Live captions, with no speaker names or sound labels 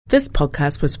This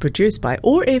podcast was produced by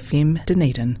OAR FM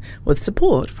Dunedin with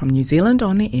support from New Zealand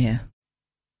On Air.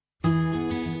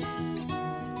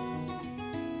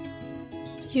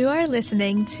 You are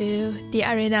listening to the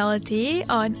Arinality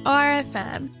on OAR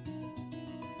FM.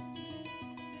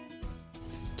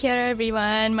 Kia ora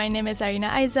everyone, my name is Arina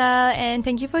Aizal and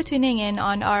thank you for tuning in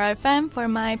on OAR FM for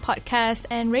my podcast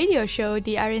and radio show,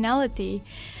 The Arinality.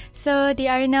 So, The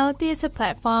Arinality is a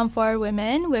platform for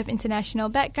women with international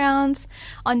backgrounds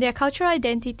on their cultural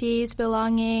identities,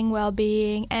 belonging,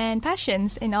 well-being, and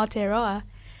passions in Aotearoa.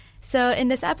 So, in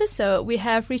this episode, we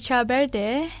have Richa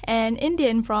Berde, an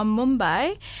Indian from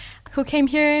Mumbai, who came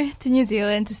here to New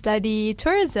Zealand to study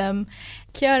tourism.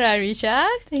 Kia ora, Richa.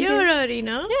 Kia ora,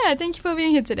 Arina. Yeah, thank you for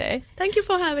being here today. Thank you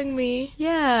for having me.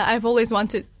 Yeah, I've always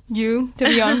wanted you to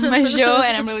be on my show,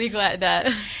 and I'm really glad that,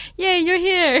 yay, you're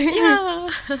here.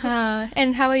 Yeah.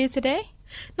 And how are you today?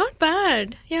 Not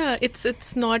bad. Yeah,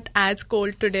 it's not as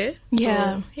cold today.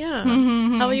 Yeah. So, yeah.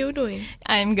 Mm-hmm. How are you doing?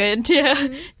 I'm good. Yeah.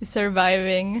 Mm-hmm.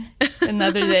 Surviving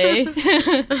another day.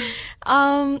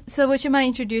 So would you mind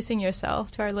introducing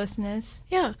yourself to our listeners?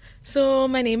 Yeah. So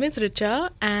my name is Richa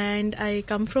and I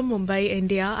come from Mumbai,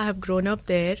 India. I have grown up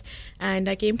there and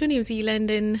I came to New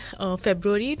Zealand in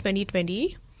February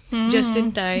 2020. Just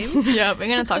in time. Yeah, we're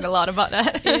going to talk a lot about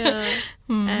that. Yeah.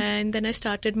 And then I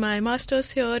started my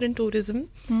master's here in tourism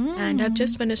and I've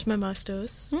just finished my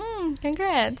master's.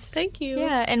 Congrats. Thank you.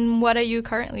 Yeah, and what are you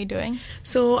currently doing?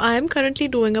 So I'm currently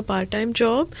doing a part-time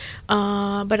job,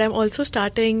 but I'm also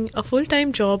starting a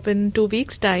full-time job in 2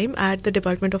 weeks' time at the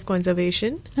Department of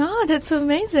Conservation. Oh, that's so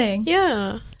amazing.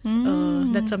 Yeah.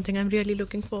 That's something I'm really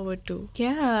looking forward to.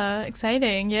 Yeah,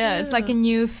 exciting. Yeah, it's like a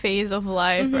new phase of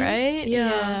life, right?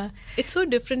 Yeah. It's so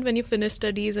different when you finish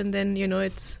studies and then,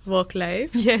 it's work life.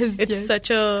 Yes. It's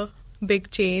such a big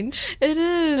change. It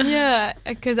is, yeah.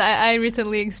 Because I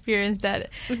recently experienced that.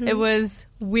 It was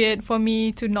weird for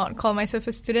me to not call myself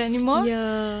a student anymore.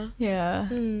 Yeah. Yeah.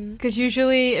 Because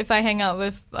usually if I hang out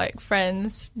with like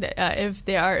friends, if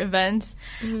there are events,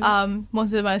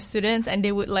 most of them are students and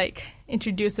they would like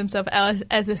introduce themselves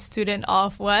as a student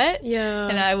of what? Yeah.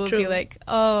 And I would be like,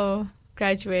 oh,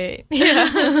 graduate.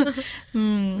 Yeah.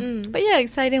 But yeah,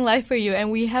 exciting life for you.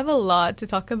 And we have a lot to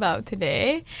talk about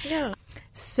today. Yeah.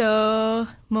 So,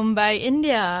 Mumbai,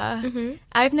 India.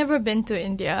 I've never been to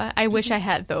India. I wish I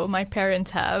had, though. My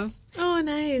parents have. Oh,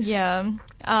 nice. Yeah.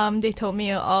 They told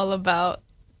me all about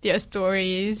their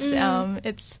stories.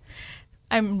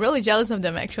 I'm really jealous of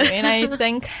them, actually. And I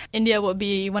think India would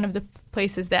be one of the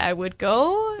places that I would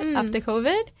go after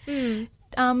COVID.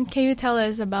 Can you tell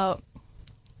us about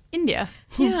India?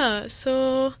 Yeah.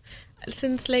 So,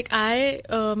 since my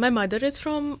mother is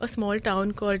from a small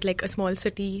town called a small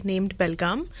city named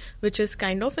Belgaum, which is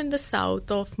kind of in the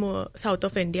south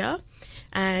of India.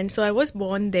 And so I was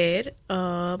born there,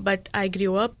 but I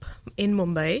grew up in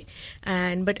Mumbai.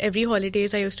 But every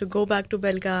holidays I used to go back to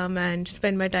Belgaum and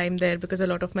spend my time there because a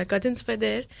lot of my cousins were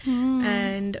there.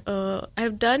 And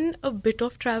I've done a bit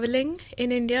of traveling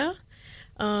in India,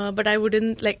 but I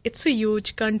wouldn't it's a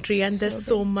huge country and there's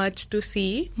so much to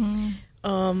see.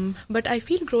 But I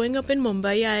feel growing up in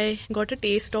Mumbai, I got a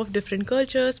taste of different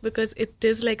cultures because it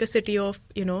is like a city of,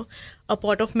 a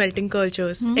pot of melting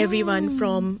cultures. Everyone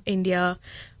from India,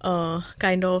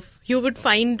 you would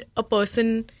find a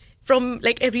person from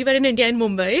everywhere in India in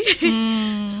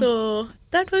Mumbai. So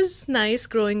that was nice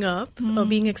growing up,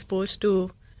 being exposed to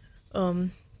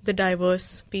the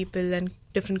diverse people and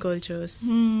different cultures.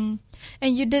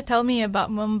 And you did tell me about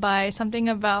Mumbai, something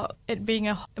about it being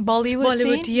a Bollywood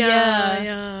scene?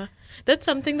 Yeah. That's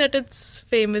something that it's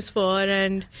famous for,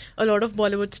 and a lot of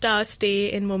Bollywood stars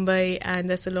stay in Mumbai, and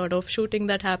there's a lot of shooting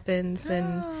that happens,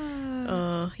 and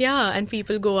and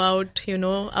people go out,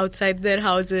 outside their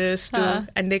houses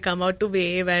and they come out to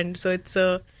wave, and so it's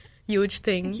a huge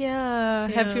thing. Yeah.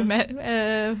 Have you met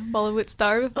a Bollywood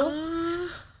star before?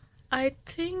 I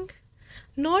think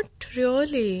not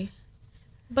really.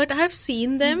 But I've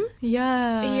seen them.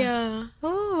 Yeah.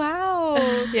 Oh, wow.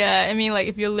 Yeah, I mean,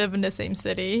 if you live in the same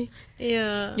city,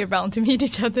 you're bound to meet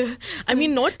each other. I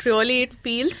mean, not really. It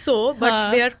feels so,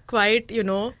 but they are quite,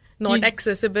 not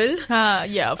accessible.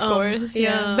 Yeah, of course.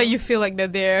 Yeah. But you feel like they're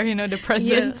there, the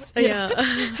presence. Yeah.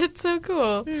 It's so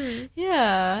cool.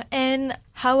 Yeah. And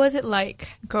how was it like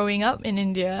growing up in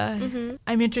India?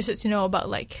 I'm interested to know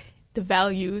about, the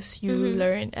values you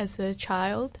learned as a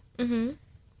child.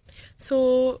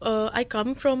 So, I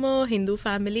come from a Hindu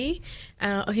family,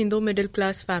 a Hindu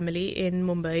middle-class family in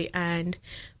Mumbai, and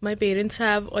my parents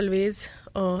have always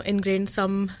ingrained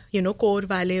some, core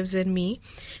values in me.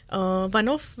 One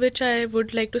of which I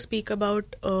would like to speak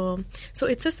about. So,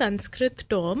 it's a Sanskrit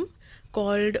term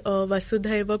called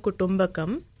Vasudhaiva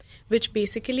Kutumbakam, which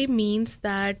basically means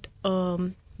that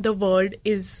the world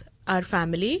is our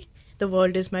family, the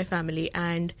world is my family,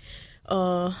 and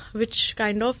which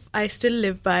kind of I still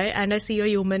live by, and I see a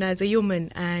human as a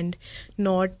human and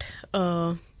not,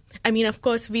 of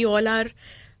course, we all are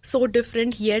so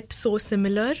different yet so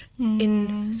similar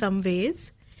in some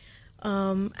ways.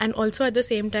 And also at the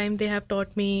same time, they have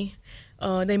taught me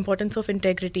the importance of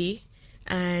integrity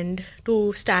and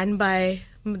to stand by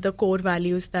the core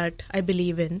values that I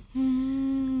believe in.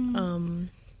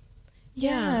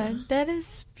 Yeah, that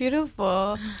is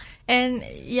beautiful. And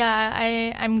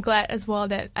yeah, I'm glad as well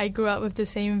that I grew up with the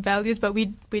same values, but we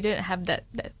didn't have that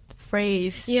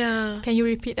phrase. Yeah. Can you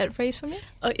repeat that phrase for me?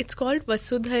 It's called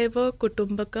Vasudhaiva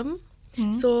Kutumbakam.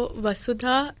 So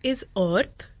Vasudha is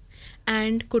earth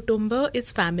and Kutumba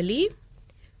is family.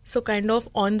 So kind of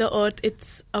on the earth,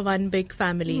 it's a one big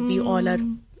family. We all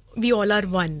are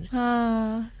one.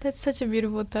 That's such a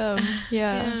beautiful term.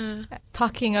 Yeah.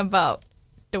 Talking about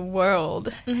the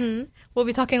world. We'll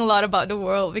be talking a lot about the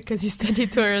world because you study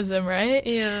tourism, right?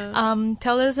 Yeah.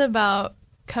 Tell us about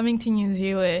coming to New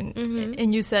Zealand.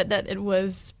 And you said that it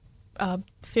was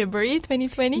February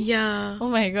 2020? Yeah. Oh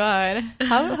my God.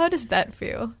 How does that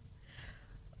feel?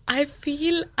 I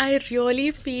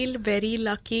really feel very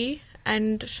lucky,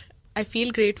 and I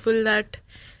feel grateful that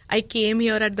I came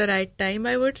here at the right time,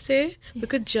 I would say,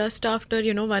 because just after,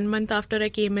 1 month after I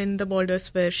came in, the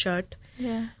borders were shut.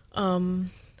 Yeah.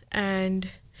 And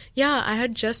yeah, I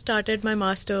had just started my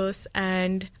master's,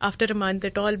 and after a month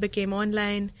it all became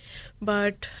online.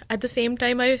 But at the same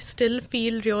time, I still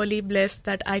feel really blessed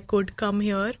that I could come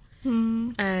here.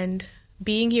 And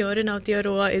being here in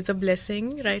Aotearoa is a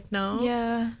blessing right now.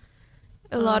 Yeah.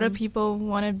 A lot of people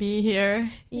want to be here.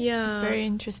 Yeah. It's very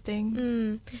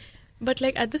interesting. But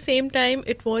at the same time,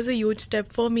 it was a huge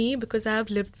step for me because I have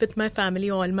lived with my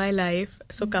family all my life.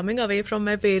 So coming away from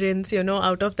my parents,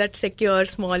 out of that secure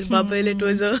small bubble, it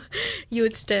was a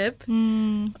huge step.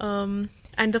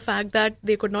 And the fact that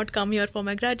they could not come here for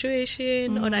my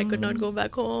graduation or I could not go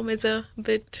back home is a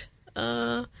bit...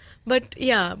 But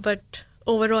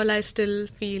overall, I still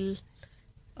feel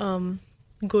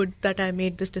good that I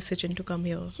made this decision to come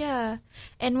here. Yeah.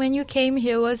 And when you came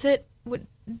here, was it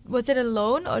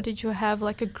alone or did you have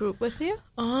a group with you?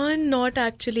 Not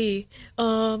actually.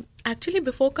 Actually,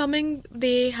 before coming,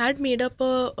 they had made up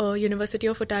a University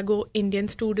of Otago Indian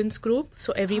students group.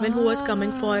 So everyone who was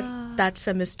coming for that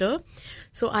semester.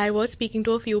 So I was speaking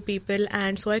to a few people,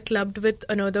 and so I clubbed with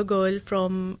another girl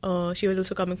from, she was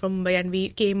also coming from Mumbai, and we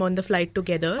came on the flight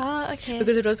together. Okay.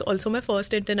 Because it was also my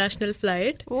first international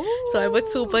flight. Ooh. So I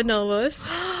was super nervous.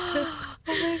 Oh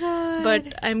my God.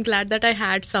 But I'm glad that I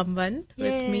had someone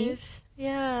with me.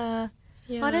 Yeah.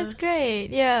 Oh, that's great.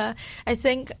 Yeah. I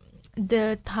think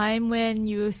the time when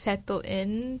you settle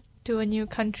in to a new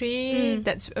country,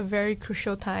 that's a very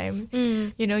crucial time.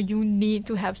 You need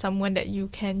to have someone that you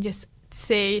can just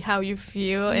say how you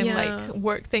feel and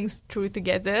work things through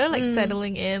together,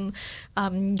 settling in,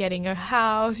 getting a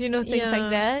house, things like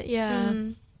that. Yeah.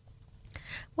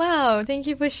 Wow, thank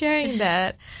you for sharing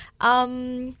that.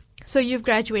 So you've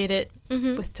graduated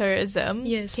with tourism.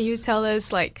 Yes. Can you tell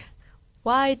us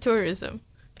why tourism?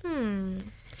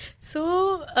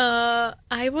 So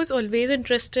I was always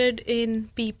interested in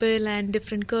people and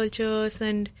different cultures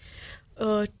and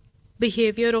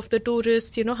behavior of the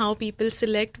tourists, how people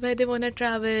select where they want to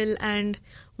travel and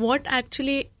what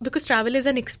actually, because travel is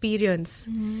an experience.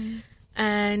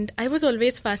 And I was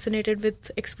always fascinated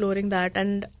with exploring that.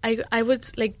 And I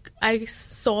was I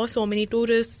saw so many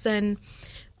tourists and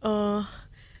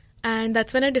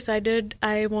that's when I decided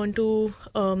I want to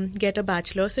get a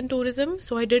bachelor's in tourism.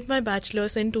 So I did my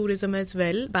bachelor's in tourism as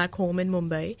well back home in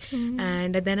Mumbai,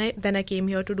 and then I came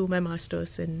here to do my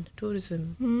master's in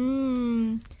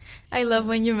tourism. I love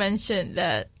when you mentioned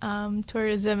that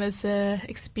tourism is an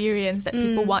experience that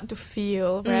people want to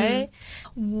feel, right?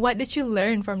 What did you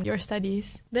learn from your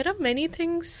studies? There are many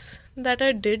things that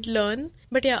I did learn,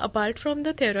 but yeah, apart from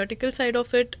the theoretical side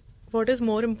of it, what is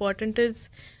more important is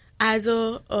as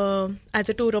a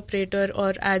tour operator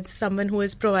or as someone who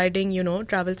is providing,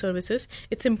 travel services,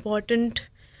 it's important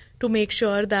to make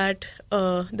sure that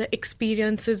the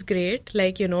experience is great,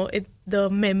 the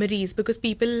memories, because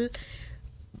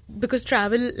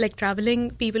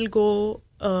traveling, people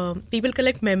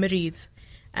collect memories,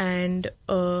 and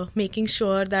making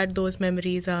sure that those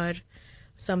memories are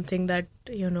something that,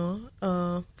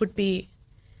 would be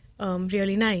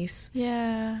really nice.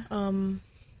 Yeah.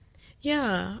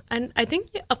 Yeah, and I think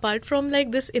apart from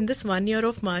this, in this 1 year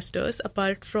of masters,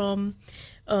 apart from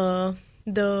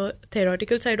the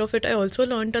theoretical side of it, I also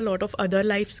learned a lot of other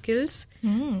life skills,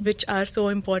 which are so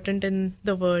important in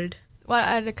the world. What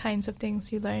are the kinds of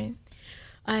things you learned?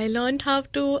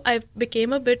 I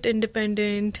became a bit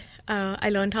independent. I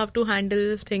learned how to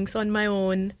handle things on my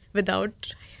own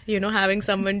without, having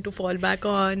someone to fall back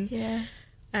on. Yeah.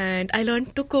 And I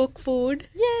learned to cook food.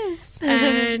 Yes.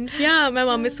 And yeah, my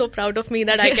mom is so proud of me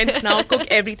that I can now cook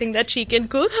everything that she can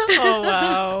cook. Oh,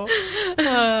 wow.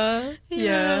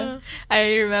 Yeah.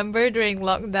 I remember during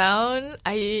lockdown,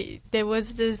 there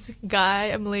was this guy,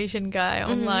 a Malaysian guy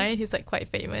online. He's like quite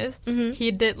famous.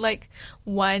 He did like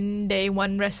 1 day,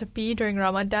 one recipe during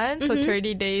Ramadan. So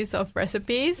 30 days of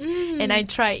recipes. And I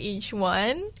tried each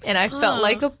one and I felt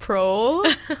like a pro.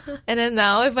 And then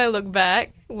now if I look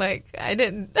back, like I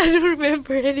don't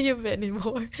remember any of it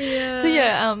anymore. Yeah. So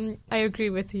yeah, I agree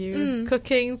with you.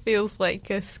 Cooking feels like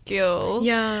a skill.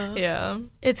 Yeah.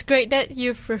 It's great that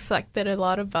you've reflected a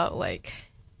lot about like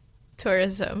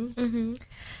tourism.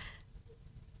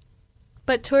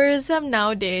 But tourism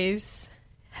nowadays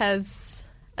has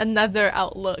another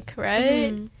outlook,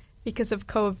 right? Because of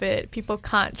COVID, people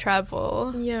can't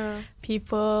travel. Yeah.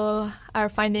 People are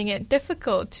finding it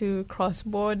difficult to cross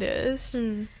borders.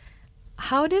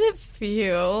 How did it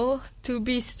feel to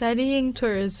be studying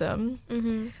tourism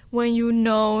when you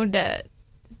know that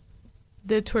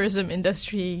the tourism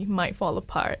industry might fall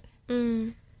apart?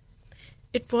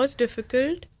 It was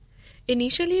difficult.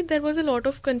 Initially, there was a lot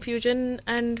of confusion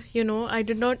and,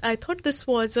 I thought this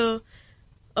was a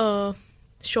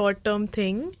short-term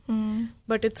thing.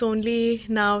 But it's only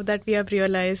now that we have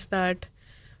realized that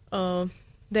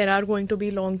there are going to be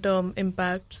long-term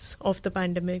impacts of the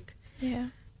pandemic. Yeah.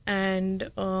 And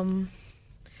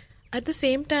at the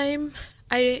same time,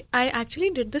 I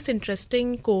actually did this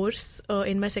interesting course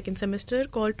in my second semester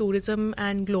called Tourism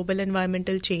and Global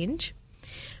Environmental Change,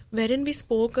 wherein we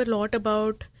spoke a lot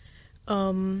about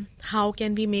how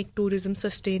can we make tourism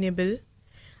sustainable,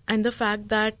 and the fact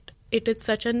that it is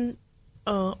such an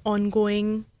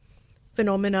ongoing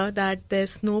phenomena that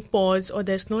there's no pause or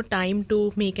there's no time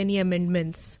to make any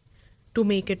amendments to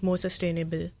make it more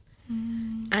sustainable.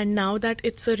 And now that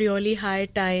it's a really high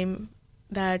time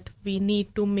that we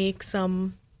need to make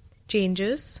some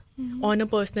changes on a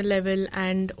personal level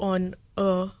and on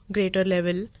a greater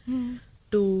level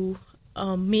to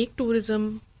make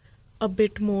tourism a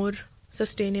bit more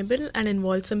sustainable and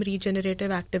involve some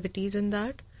regenerative activities in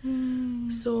that.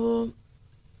 So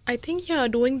I think,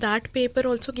 doing that paper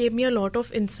also gave me a lot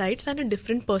of insights and a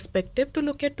different perspective to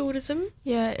look at tourism.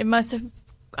 Yeah, it must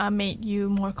have made you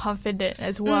more confident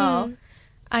as well.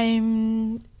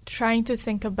 I'm trying to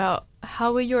think about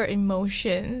how were your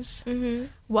emotions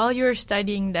while you're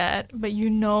studying that, but you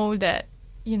know that,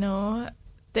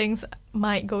 things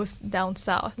might go down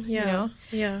south, Yeah.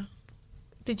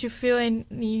 Did you feel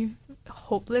any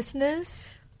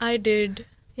hopelessness? I did.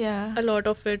 Yeah. A lot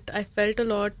of it. I felt a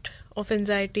lot of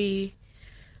anxiety,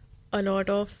 a lot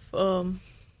of,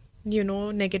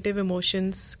 negative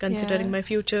emotions considering my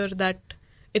future, that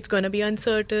it's going to be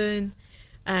uncertain.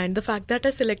 And the fact that I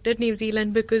selected New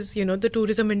Zealand because, the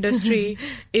tourism industry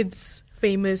is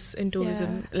famous in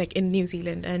tourism, like in New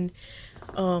Zealand. And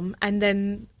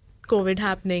then COVID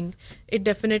happening, it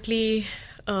definitely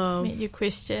made you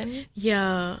question.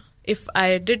 Yeah, if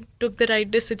I took the right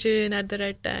decision at the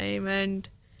right time and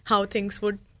how things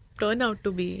would turn out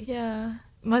to be. Yeah.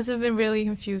 Must have been really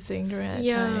confusing during that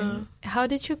time. How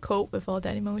did you cope with all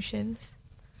that emotions?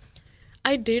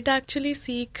 I did actually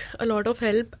seek a lot of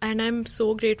help, and I'm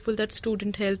so grateful that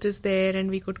Student Health is there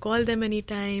and we could call them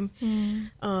anytime.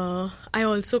 I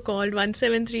also called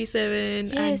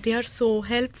 1737 and they are so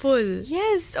helpful.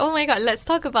 Yes. Oh my God. Let's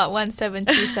talk about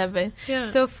 1737.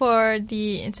 So for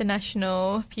the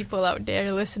international people out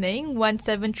there listening,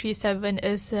 1737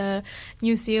 is a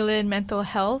New Zealand mental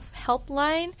health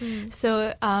helpline.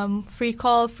 So free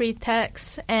call, free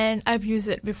text, and I've used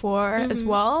it before as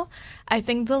well. I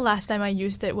think the last time I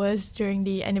used it was during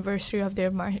the anniversary of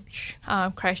their March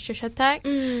Christchurch attack.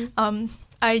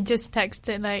 I just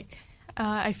texted like,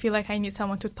 I feel like I need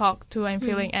someone to talk to. I'm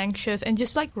feeling anxious, and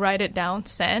just like write it down,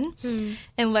 send,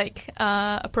 and like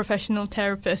a professional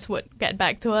therapist would get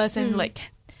back to us and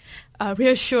like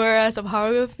reassure us of how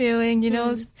we were feeling,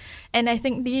 And I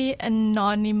think the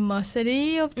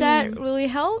anonymity of that really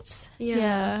helps.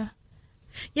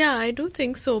 Yeah, I do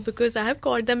think so, because I have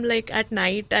called them like at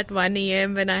night at 1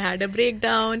 a.m. when I had a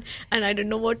breakdown and I didn't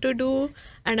know what to do,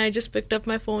 and I just picked up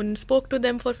my phone, spoke to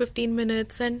them for 15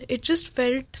 minutes, and it just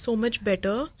felt so much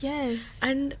better. Yes.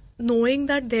 And knowing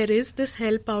that there is this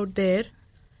help out there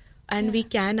and we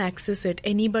can access it.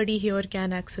 Anybody here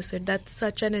can access it. That's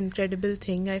such an incredible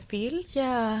thing, I feel.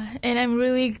 Yeah, and I'm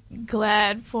really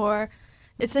glad for...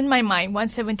 It's in my mind,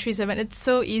 1737. It's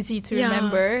so easy to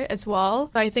remember as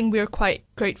well. I think we're quite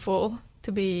grateful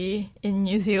to be in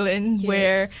New Zealand,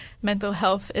 where mental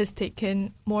health is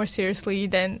taken more seriously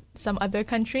than some other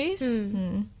countries.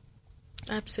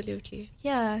 Absolutely.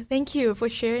 Yeah, thank you for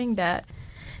sharing that.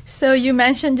 So you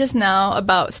mentioned just now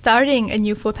about starting a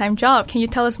new full-time job. Can you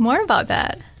tell us more about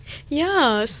that?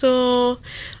 Yeah, so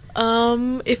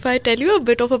if I tell you a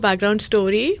bit of a background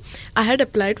story, I had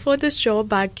applied for this job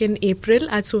back in April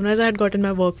as soon as I had gotten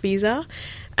my work visa.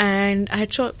 And I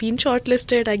had been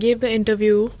shortlisted. I gave the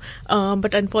interview,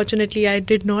 but unfortunately I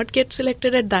did not get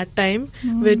selected at that time,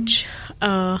 which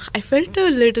I felt a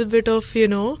little bit of,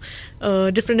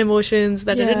 different emotions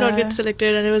that I did not get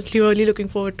selected, and I was really looking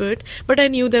forward to it. But I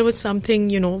knew there was something,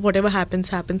 whatever happens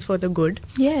for the good.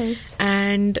 Yes.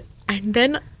 And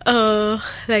then,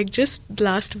 just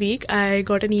last week, I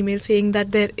got an email saying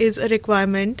that there is a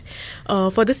requirement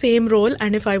for the same role,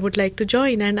 and if I would like to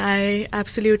join. And I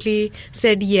absolutely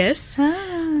said yes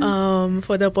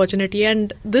for the opportunity.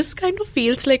 And this kind of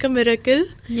feels like a miracle.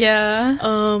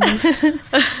 Yeah.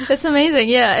 That's amazing.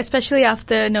 Yeah, especially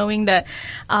after knowing that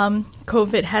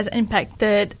COVID has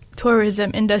impacted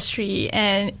tourism industry,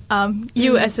 and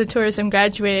you as a tourism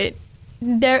graduate,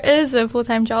 there is a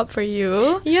full-time job for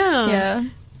you. Yeah.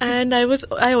 And I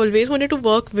always wanted to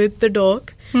work with the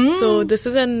dog. So this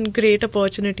is a great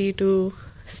opportunity to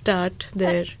start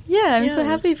there. I'm so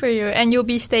happy for you. And you'll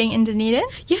be staying in Dunedin?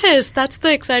 Yes, that's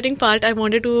the exciting part. I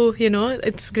wanted to,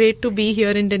 it's great to be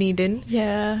here in Dunedin.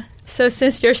 Yeah. So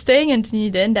since you're staying in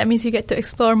Dunedin, that means you get to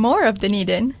explore more of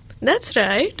Dunedin. That's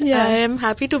right. Yeah. I am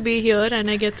happy to be here, and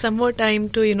I get some more time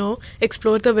to,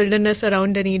 explore the wilderness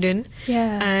around Dunedin.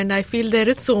 Yeah. And I feel there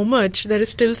is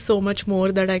still so much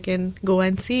more that I can go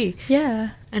and see.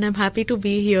 Yeah. And I'm happy to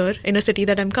be here in a city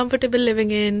that I'm comfortable living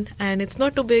in, and it's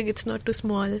not too big, it's not too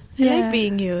small. I like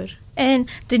being here. And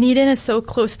Dunedin is so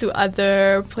close to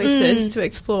other places to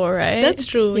explore, right? That's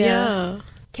true, yeah.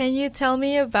 Can you tell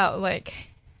me about,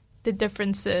 the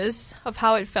differences of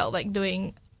how it felt like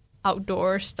doing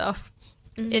outdoor stuff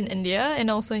in India and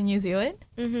also in New Zealand?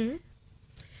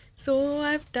 So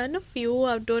I've done a few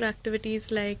outdoor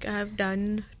activities. Like I've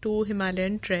done 2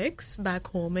 Himalayan treks back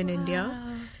home in India.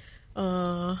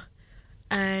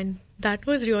 And that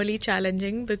was really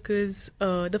challenging because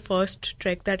the first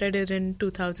trek that I did in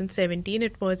 2017,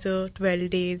 it was a 12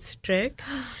 days trek.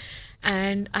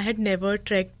 And I had never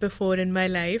trekked before in my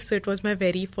life, so it was my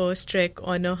very first trek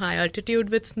on a high altitude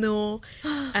with snow,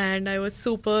 and I was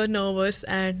super nervous.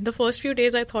 And the first few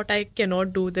days I thought I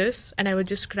cannot do this, and I was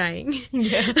just crying.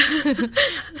 Yeah.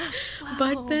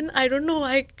 But then, I don't know,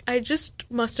 I just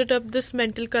mustered up this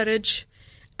mental courage,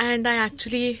 and I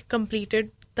actually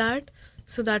completed that.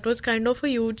 So that was kind of a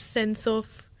huge sense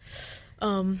of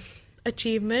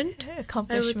achievement,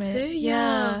 accomplishment. I would say.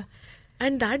 Yeah.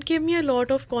 And that gave me a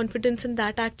lot of confidence, and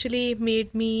that actually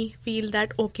made me feel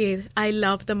that, okay, I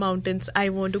love the mountains. I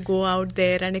want to go out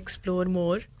there and explore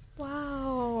more.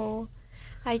 Wow.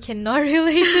 I cannot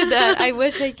relate to that. I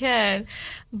wish I can.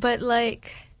 But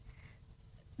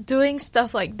doing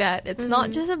stuff like that, it's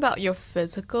not just about your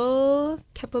physical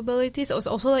capabilities. It's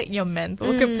also your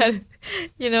mental capability.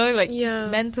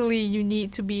 Mentally you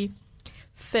need to be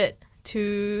fit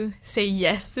to say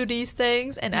yes to these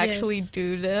things and actually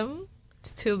do them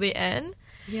till the end.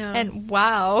 Yeah. And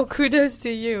wow, kudos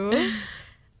to you.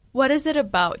 What is it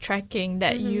about trekking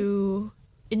that you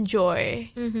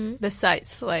enjoy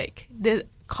besides the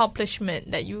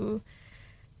accomplishment that you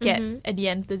get at the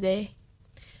end of the day?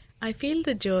 I feel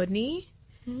the journey,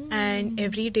 and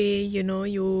every day, you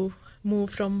move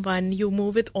you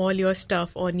move with all your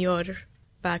stuff on your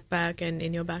backpack and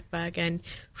in your backpack, and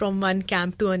from one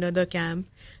camp to another camp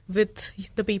with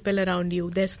the people around you.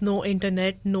 There's no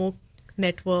internet, no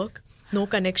network, no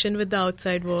connection with the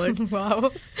outside world.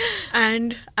 Wow.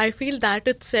 And I feel that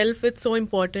itself, it's so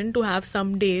important to have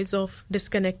some days of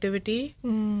disconnectivity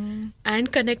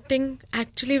and connecting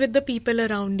actually with the people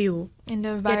around you. In the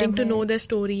environment. Getting to know their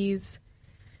stories.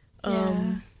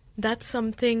 That's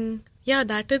something,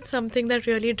 that is something that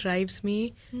really drives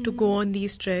me to go on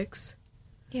these treks.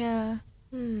 Yeah.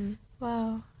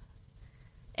 Wow.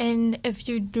 And if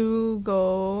you do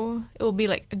go, it will be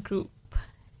a group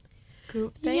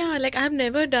thing? Yeah, I've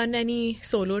never done any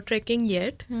solo trekking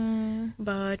yet.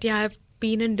 But I've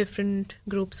been in different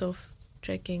groups of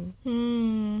trekking.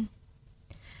 And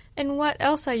what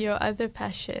else are your other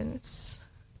passions?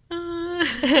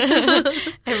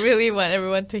 I really want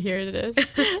everyone to hear this.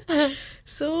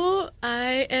 So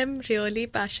I am really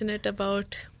passionate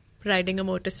about riding a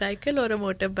motorcycle or a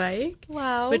motorbike.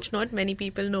 Wow. Which not many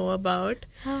people know about.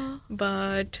 Oh.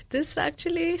 But this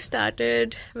actually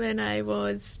started when I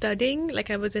was studying, like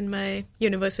I was in my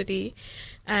university.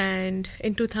 And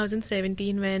in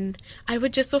 2017, when I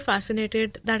was just so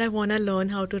fascinated that I want to learn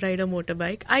how to ride a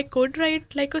motorbike. I could ride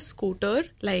like a scooter,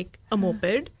 like a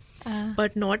moped.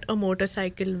 But not a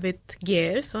motorcycle with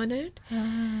gears on it.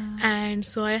 And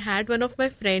so I had one of my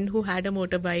friend who had a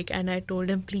motorbike, and I told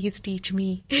him, please teach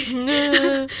me.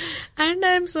 And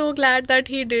I'm so glad that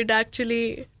he did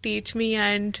actually teach me.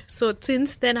 And so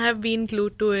since then I've been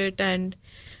glued to it, and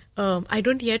I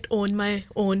don't yet own my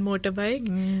own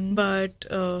motorbike, but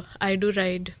I do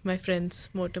ride my friends'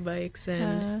 motorbikes.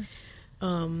 And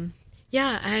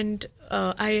and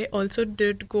I also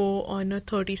did go on a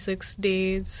 36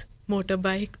 days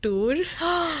motorbike tour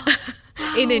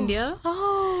in India.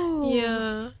 Oh.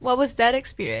 Yeah. What was that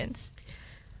experience?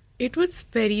 It was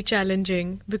very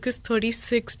challenging because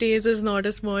 36 days is not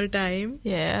a small time.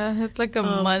 Yeah, it's like a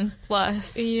month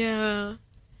plus. Yeah.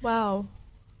 Wow.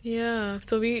 Yeah.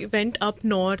 So we went up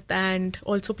north and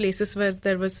also places where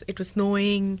it was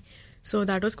snowing. So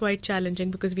that was quite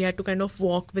challenging because we had to kind of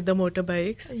walk with the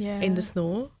motorbikes in the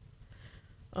snow.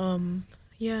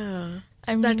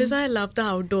 So that is why I love the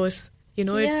outdoors. You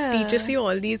know, it teaches you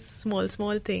all these small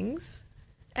things.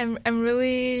 I'm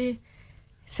really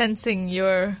sensing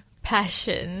your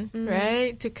passion,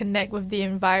 right? To connect with the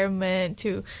environment,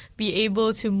 to be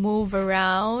able to move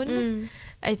around.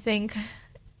 I think,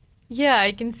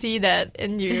 I can see that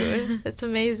in you. That's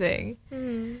amazing.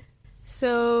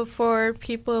 So for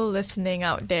people listening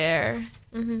out there,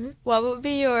 what would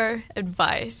be your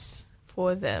advice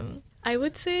for them? I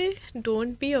would say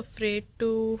don't be afraid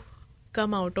to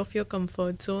come out of your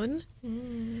comfort zone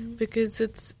because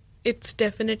it's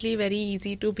definitely very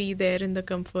easy to be there in the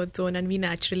comfort zone, and we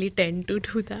naturally tend to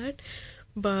do that.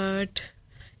 But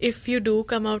if you do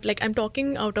come out, like I'm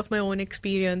talking out of my own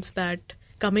experience, that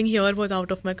coming here was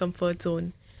out of my comfort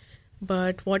zone.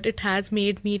 But what it has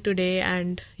made me today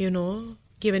and,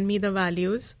 given me the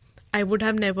values, I would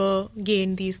have never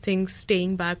gained these things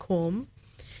staying back home.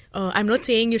 I'm not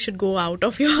saying you should go out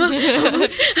of your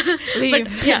house.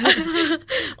 Leave. But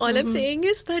all I'm saying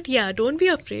is that, don't be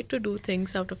afraid to do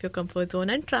things out of your comfort zone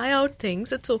and try out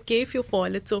things. It's okay if you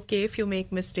fall. It's okay if you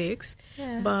make mistakes.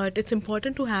 Yeah. But it's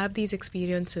important to have these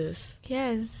experiences.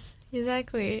 Yes,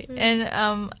 exactly. And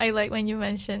I like when you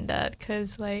mentioned that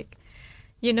because,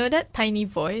 that tiny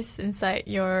voice inside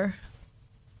your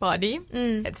body,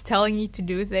 it's telling you to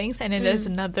do things. And then there's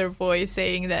another voice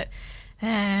saying that,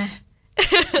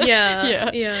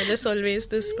 there's always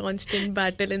this constant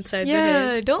battle inside the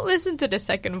head. Don't listen to the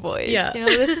second voice.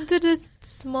 Listen to the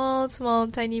small,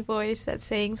 tiny voice that's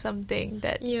saying something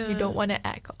that you don't want to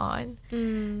act on.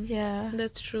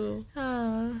 That's true.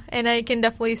 And I can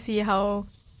definitely see how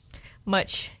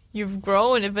much you've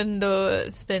grown, even though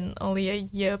it's been only a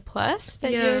year plus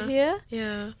that you're here.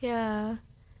 Yeah.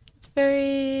 It's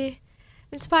very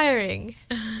inspiring.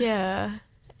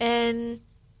 And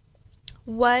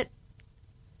what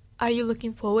are you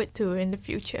looking forward to in the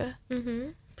future?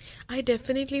 I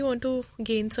definitely want to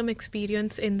gain some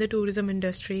experience in the tourism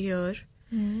industry here.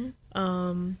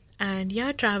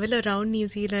 And travel around New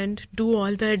Zealand, do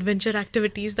all the adventure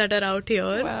activities that are out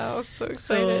here. Wow, so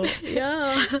excited.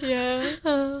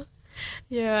 So,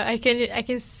 I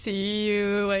can see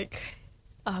you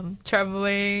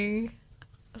traveling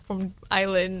from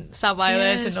South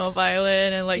Island to North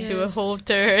Island and do a whole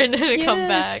turn and come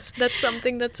back. That's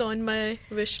something that's on my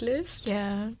wish list.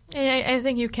 And I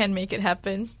think you can make it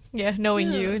happen.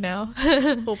 Knowing you now.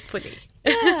 Hopefully.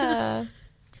 Yeah.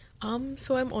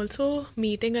 So I'm also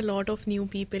meeting a lot of new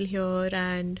people here,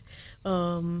 and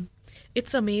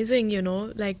it's amazing,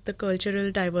 the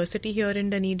cultural diversity here in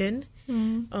Dunedin,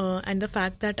 and the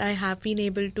fact that I have been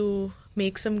able to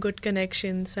make some good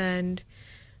connections, and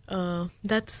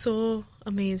that's so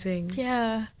amazing.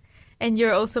 Yeah. And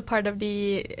you're also part of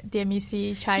the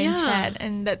MEC Chai and Chat,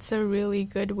 and that's a really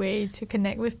good way to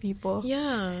connect with people.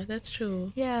 Yeah, that's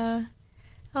true. Yeah.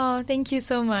 Oh, thank you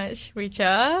so much,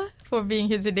 Richa, for being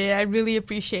here today. I really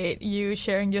appreciate you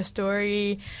sharing your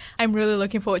story. I'm really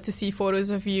looking forward to see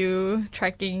photos of you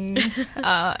trekking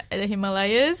the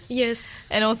Himalayas. Yes.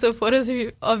 And also photos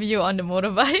of you on the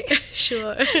motorbike.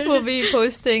 Sure. We'll be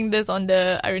posting this on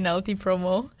the Arinality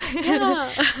promo.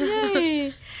 Yeah.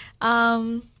 Yay.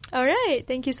 All right.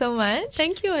 Thank you so much.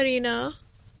 Thank you, Arina.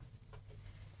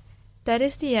 That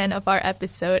is the end of our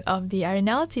episode of the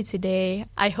Arinality today.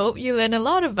 I hope you learned a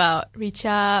lot about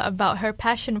Richa, about her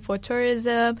passion for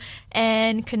tourism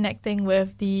and connecting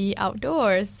with the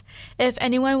outdoors. If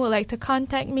anyone would like to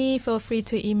contact me, feel free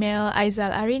to email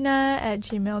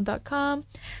aizalarina@gmail.com.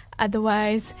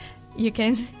 Otherwise, you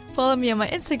can follow me on my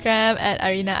Instagram at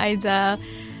Arina Aizal.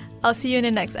 I'll see you in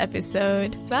the next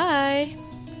episode. Bye!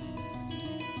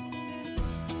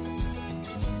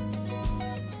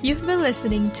 You've been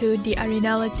listening to The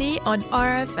Arinality on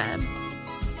RFM.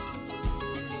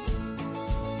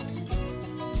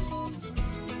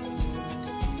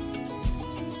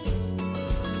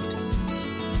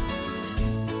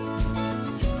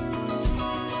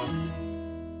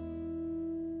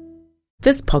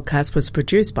 This podcast was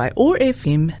produced by OAR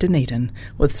FM Dunedin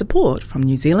with support from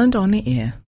New Zealand On the Air.